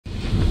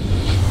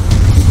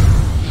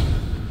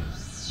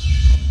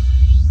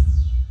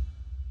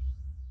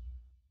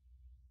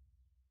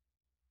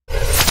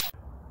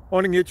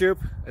Morning YouTube,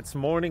 it's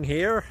morning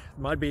here. It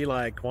might be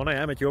like 1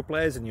 a.m. at your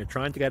place and you're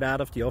trying to get out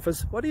of the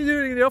office. What are you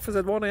doing in the office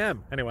at 1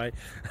 a.m? Anyway,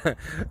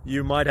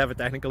 you might have a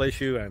technical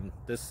issue and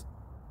this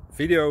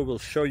video will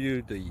show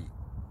you the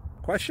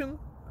question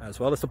as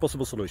well as the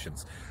possible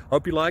solutions.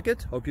 Hope you like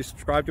it, hope you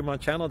subscribe to my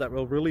channel. That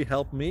will really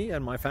help me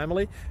and my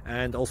family,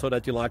 and also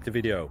that you like the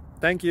video.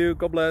 Thank you,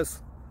 God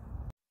bless.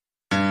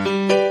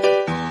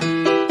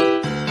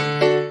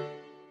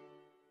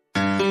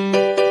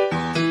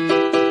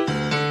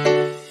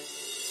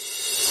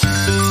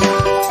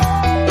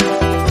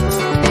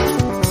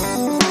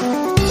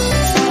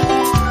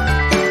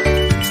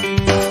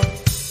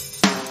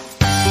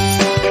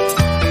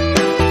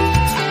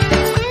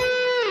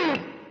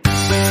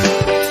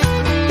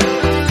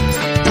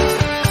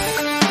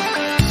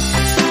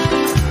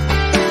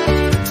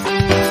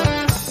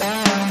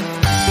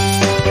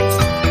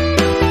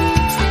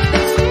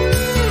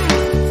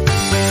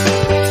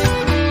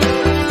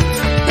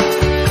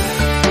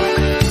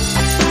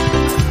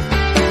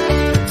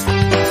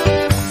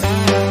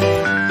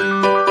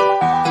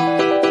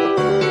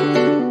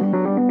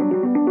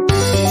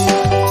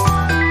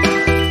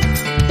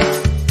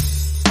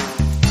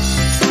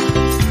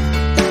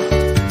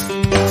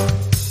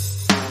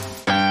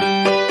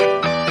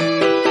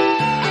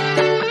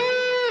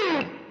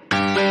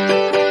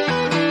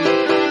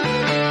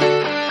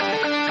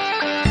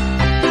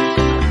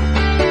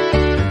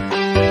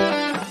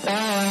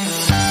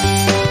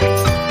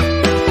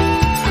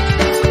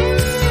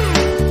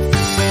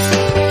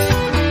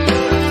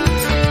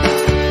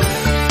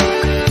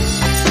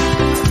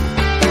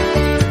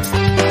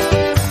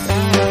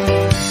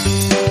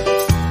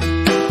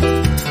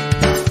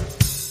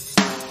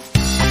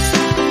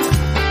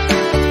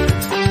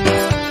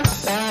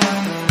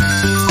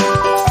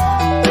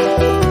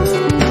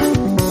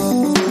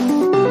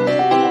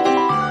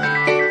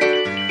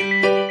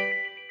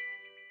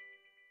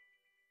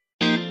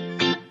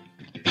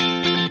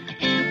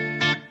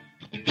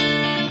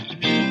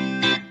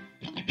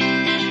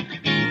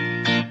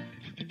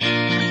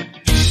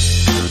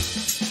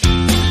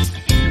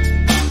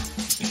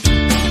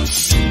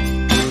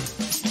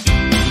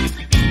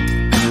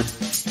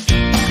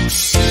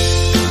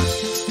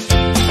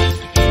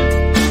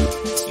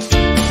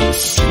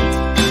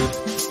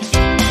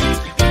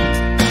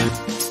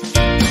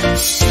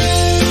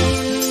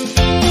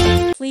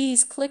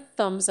 Please click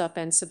thumbs up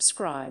and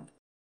subscribe.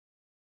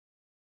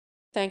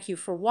 Thank you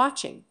for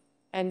watching,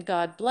 and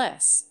God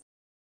bless.